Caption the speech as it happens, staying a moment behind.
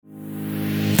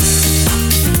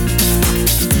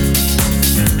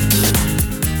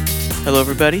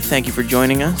everybody. Thank you for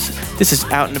joining us. This is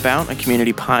Out and About, a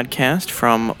community podcast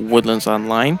from Woodlands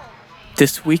Online.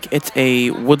 This week, it's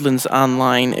a Woodlands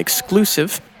Online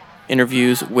exclusive,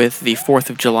 interviews with the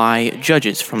 4th of July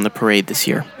judges from the parade this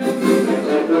year.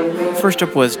 First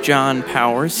up was John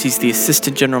Powers. He's the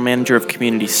Assistant General Manager of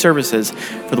Community Services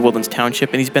for the Woodlands Township,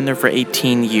 and he's been there for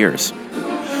 18 years.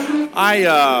 I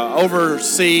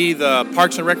oversee the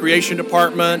Parks and Recreation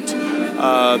Department,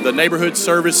 the Neighborhood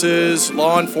Services,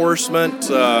 Law Enforcement,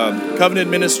 Covenant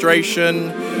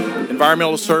Administration,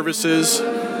 Environmental Services,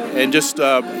 and just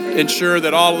ensure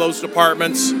that all of those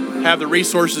departments have the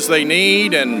resources they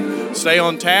need and stay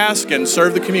on task and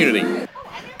serve the community.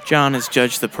 John has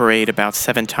judged the parade about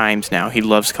 7 times now. He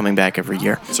loves coming back every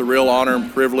year. It's a real honor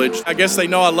and privilege. I guess they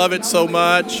know I love it so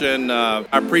much, and I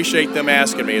appreciate them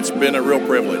asking me. It's been a real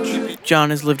privilege.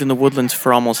 John has lived in the Woodlands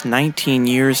for almost 19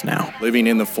 years now. Living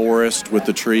in the forest with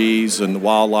the trees and the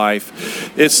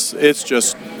wildlife, it's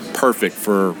just perfect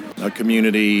for a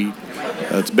community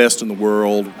that's best in the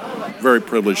world. Very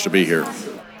privileged to be here.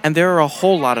 And there are a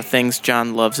whole lot of things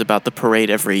John loves about the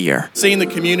parade every year. Seeing the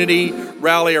community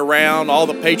rally around, all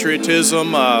the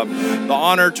patriotism, the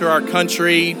honor to our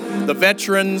country, the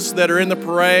veterans that are in the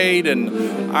parade,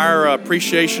 and our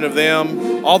appreciation of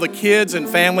them, all the kids and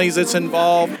families that's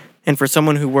involved. And for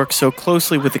someone who works so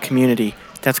closely with the community,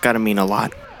 that's got to mean a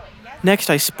lot.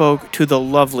 Next, I spoke to the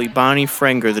lovely Bonnie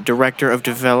Frenger, the Director of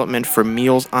Development for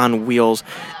Meals on Wheels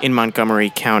in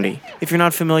Montgomery County. If you're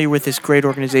not familiar with this great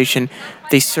organization,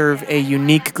 they serve a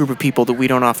unique group of people that we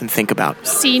don't often think about.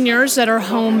 Seniors that are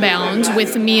homebound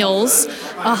with meals,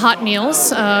 hot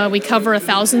meals. We cover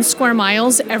 1,000 square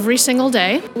miles every single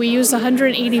day. We use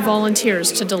 180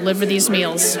 volunteers to deliver these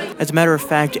meals. As a matter of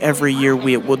fact, every year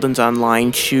we at Woodlands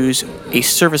Online choose a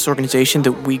service organization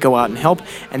that we go out and help,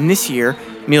 and this year,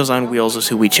 Meals on Wheels is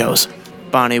who we chose.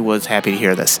 Bonnie was happy to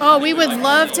hear this. Oh, we would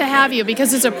love to have you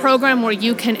because it's a program where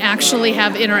you can actually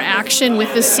have interaction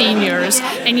with the seniors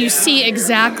and you see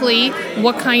exactly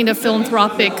what kind of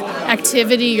philanthropic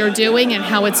activity you're doing and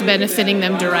how it's benefiting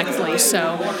them directly.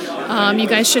 So you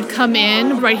guys should come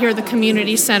in right here at the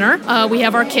community center. We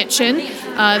have our kitchen.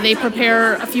 They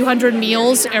prepare a few hundred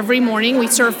meals every morning. We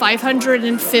serve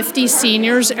 550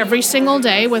 seniors every single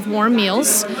day with warm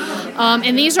meals.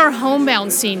 And these are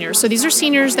homebound seniors. So these are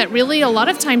seniors that really a lot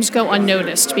of times go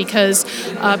unnoticed because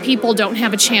people don't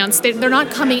have a chance. They're not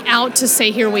coming out to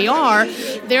say, here we are.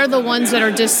 They're the ones that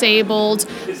are disabled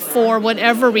for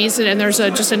whatever reason, and there's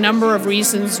just a number of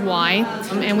reasons why.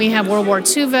 And we have World War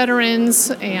II veterans,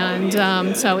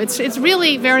 and so it's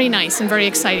really very nice and very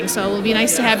exciting. So it'll be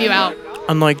nice to have you out.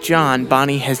 Unlike John,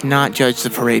 Bonnie has not judged the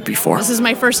parade before. This is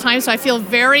my first time, so I feel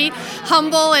very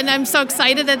humble, and I'm so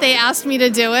excited that they asked me to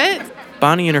do it.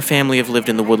 Bonnie and her family have lived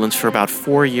in the Woodlands for about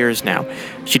 4 years now.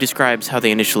 She describes how they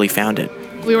initially found it.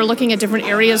 We were looking at different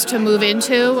areas to move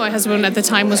into. My husband at the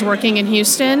time was working in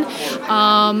Houston.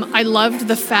 I loved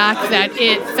the fact that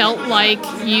it felt like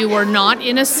you were not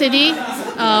in a city,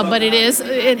 but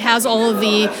it has all of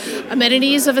the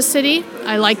amenities of a city.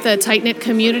 I like the tight-knit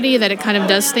community, that it kind of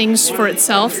does things for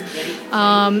itself.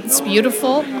 It's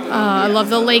beautiful. I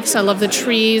love the lakes. I love the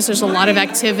trees. There's a lot of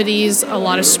activities, a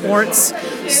lot of sports.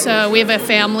 So we have a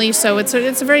family, so it's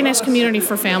a very nice community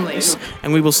for families.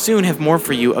 And we will soon have more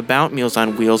for you about Meals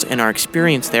on Wheels and our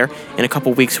experience there. In a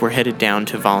couple weeks, we're headed down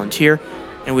to volunteer,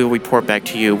 and we will report back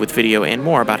to you with video and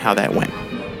more about how that went.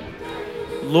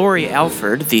 Lori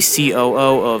Alford, the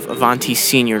COO of Avanti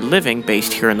Senior Living,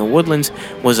 based here in the Woodlands,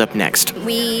 was up next.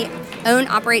 We own,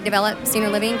 operate, develop senior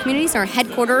living communities. Our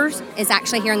headquarters is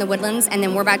actually here in the Woodlands, and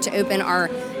then we're about to open our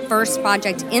first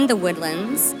project in the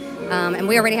Woodlands. And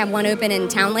we already have one open in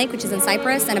Town Lake, which is in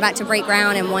Cypress, and about to break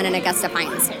ground, and one in Augusta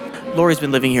Pines. Lori's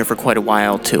been living here for quite a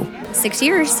while, too. 6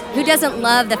 years. Who doesn't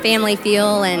love the family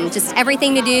feel and just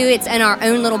everything to do? It's in our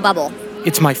own little bubble.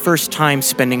 It's my first time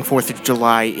spending 4th of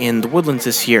July in the Woodlands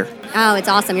this year. Oh, it's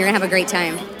awesome. You're going to have a great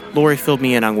time. Lori filled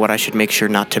me in on what I should make sure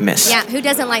not to miss. Yeah, who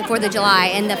doesn't like 4th of July?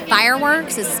 And the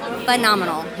fireworks is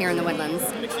phenomenal here in the Woodlands.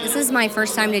 This is my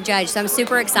first time to judge, so I'm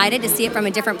super excited to see it from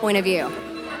a different point of view.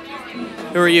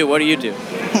 Who are you? What do you do?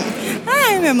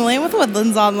 Hi, I'm Emily with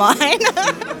Woodlands Online.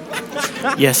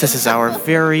 Yes, this is our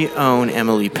very own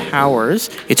Emily Powers.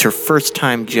 It's her first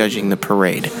time judging the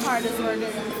parade.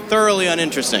 Thoroughly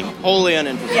uninteresting. Wholly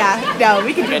uninteresting. Yeah, no,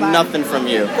 we can do And that. nothing from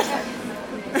you.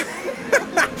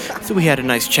 So we had a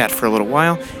nice chat for a little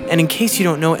while, and in case you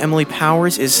don't know, Emily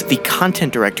Powers is the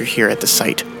content director here at the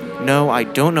site. No, I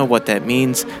don't know what that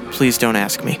means. Please don't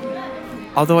ask me.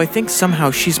 Although I think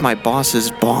somehow she's my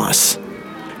boss's boss.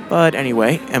 But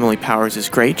anyway, Emily Powers is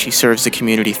great. She serves the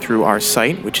community through our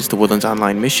site, which is the Woodlands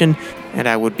Online Mission, and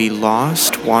I would be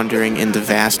lost wandering in the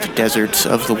vast deserts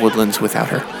of the Woodlands without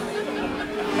her.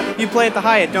 You play at the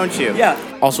Hyatt, don't you? Yeah.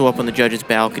 Also up on the judge's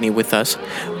balcony with us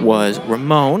was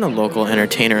Ramon, a local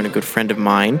entertainer and a good friend of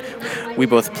mine. We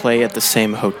both play at the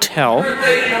same hotel.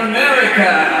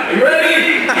 America! You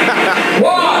ready?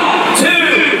 1,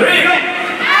 2, 3.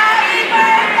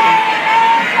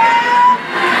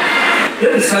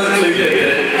 This is so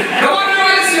good. Come on,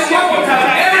 everybody, one more time.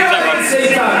 Everybody at the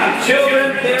same time.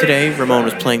 Children. Today, Ramon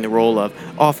was playing the role of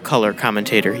off-color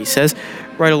commentator, he says,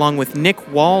 right along with Nick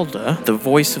Walda, the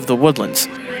voice of the Woodlands.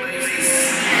 But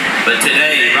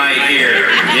today, right here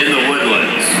in the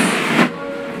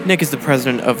Woodlands. Nick is the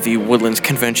president of the Woodlands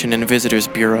Convention and Visitors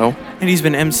Bureau, and he's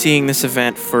been emceeing this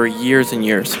event for years and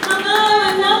years. Hello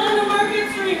and welcome to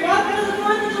Market Street. Welcome to the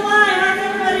 4th of July. How's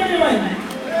everybody doing?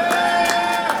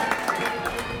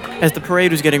 As the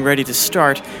parade was getting ready to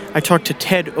start, I talked to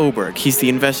Ted Oberg. He's the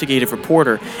investigative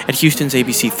reporter at Houston's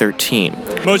ABC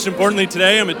 13. Most importantly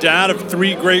today, I'm a dad of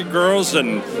 3 great girls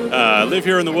and live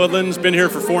here in the Woodlands, been here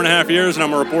for 4.5 years, and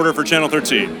I'm a reporter for Channel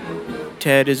 13.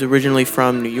 Ted is originally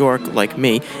from New York, like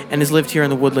me, and has lived here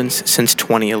in the Woodlands since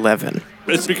 2011.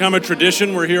 It's become a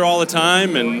tradition. We're here all the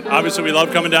time, and obviously we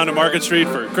love coming down to Market Street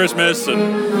for Christmas,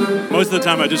 and most of the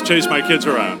time I just chase my kids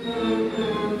around.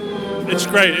 It's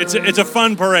great. It's a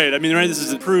fun parade. I mean, right, this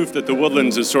is proof that the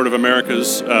Woodlands is sort of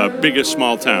America's biggest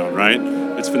small town, right?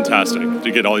 It's fantastic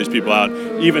to get all these people out.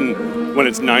 Even when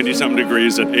it's 90-something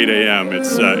degrees at 8 a.m.,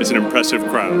 it's an impressive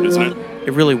crowd, isn't it?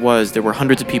 It really was. There were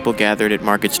hundreds of people gathered at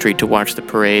Market Street to watch the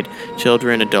parade.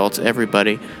 Children, adults,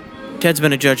 everybody. Ted's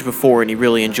been a judge before, and he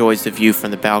really enjoys the view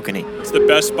from the balcony. It's the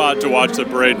best spot to watch the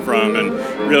parade from, and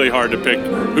really hard to pick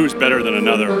who's better than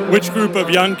another. Which group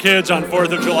of young kids on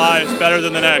 4th of July is better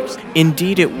than the next?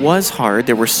 Indeed, it was hard.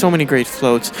 There were so many great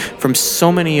floats from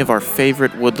so many of our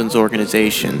favorite Woodlands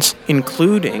organizations,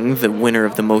 including the winner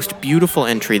of the most beautiful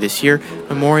entry this year,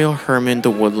 Memorial Hermann the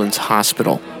Woodlands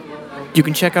Hospital. You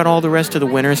can check out all the rest of the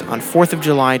winners on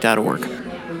 4thofjuly.org.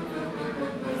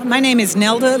 My name is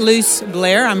Nelda Luce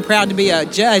Blair. I'm proud to be a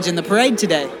judge in the parade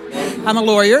today. I'm a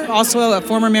lawyer, also a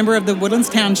former member of the Woodlands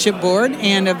Township Board,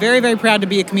 and very, very proud to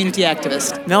be a community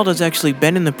activist. Nelda's actually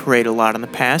been in the parade a lot in the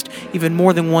past, even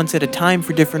more than once at a time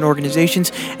for different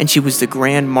organizations, and she was the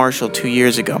Grand Marshal 2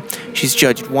 years ago. She's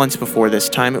judged once before this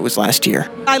time. It was last year.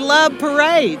 I love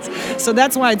parades, so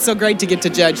that's why it's so great to get to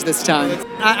judge this time.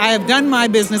 I have done my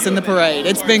business in the parade.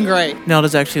 It's been great.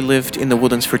 Nelda's actually lived in the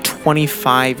Woodlands for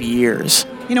 25 years.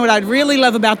 You know what I really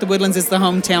love about the Woodlands is the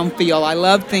hometown feel. I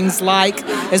love things like,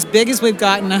 as big as we've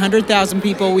gotten, 100,000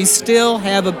 people, we still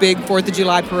have a big 4th of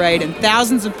July parade, and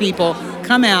thousands of people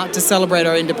come out to celebrate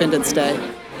our Independence Day.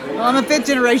 Well, I'm a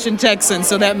fifth-generation Texan,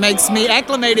 so that makes me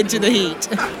acclimated to the heat.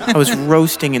 I was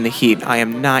roasting in the heat. I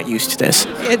am not used to this.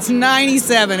 It's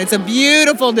 97. It's a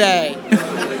beautiful day.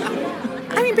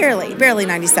 I mean, barely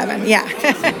 97,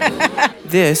 yeah.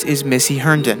 This is Missy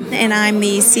Herndon. And I'm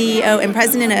the CEO and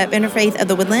president of Interfaith of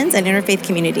the Woodlands and Interfaith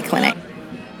Community Clinic.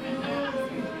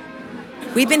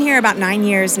 We've been here about 9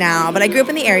 years now, but I grew up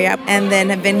in the area and then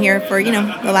have been here for, the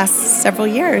last several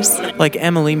years. Like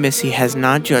Emily, Missy has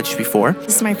not judged before.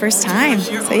 This is my first time,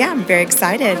 so yeah, I'm very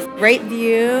excited. Great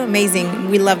view, amazing.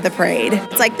 We love the parade.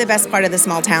 It's like the best part of the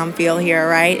small town feel here,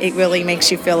 right? It really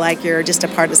makes you feel like you're just a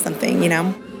part of something,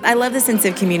 I love the sense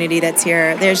of community that's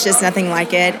here. There's just nothing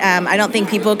like it. I don't think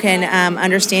people can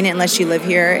understand it unless you live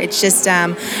here. It's just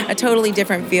a totally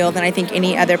different feel than I think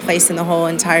any other place in the whole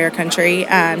entire country.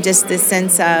 Just this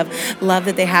sense of love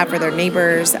that they have for their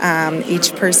neighbors,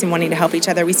 each person wanting to help each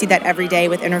other. We see that every day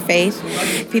with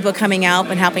Interfaith. People coming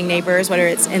out and helping neighbors, whether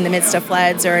it's in the midst of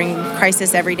floods or in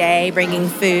crisis every day, bringing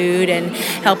food and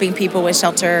helping people with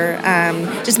shelter,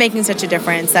 just making such a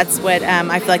difference. That's what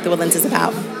I feel like the Woodlands is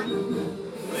about.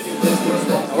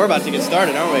 We're about to get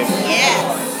started, aren't we?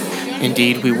 Yes.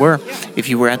 Indeed, we were. If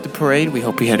you were at the parade, we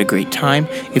hope you had a great time.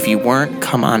 If you weren't,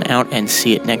 come on out and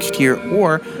see it next year,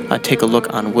 or take a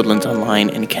look on Woodlands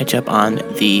Online and catch up on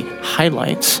the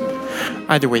highlights.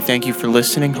 Either way, thank you for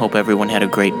listening. Hope everyone had a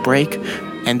great break.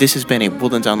 And this has been a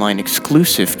Woodlands Online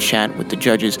exclusive chat with the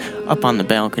judges up on the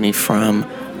balcony from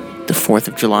the 4th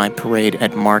of July parade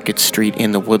at Market Street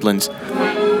in the Woodlands.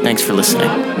 Thanks for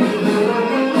listening.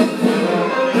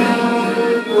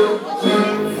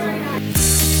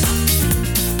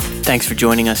 Thanks for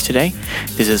joining us today.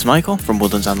 This is Michael from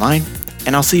Woodlands Online,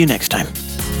 and I'll see you next time.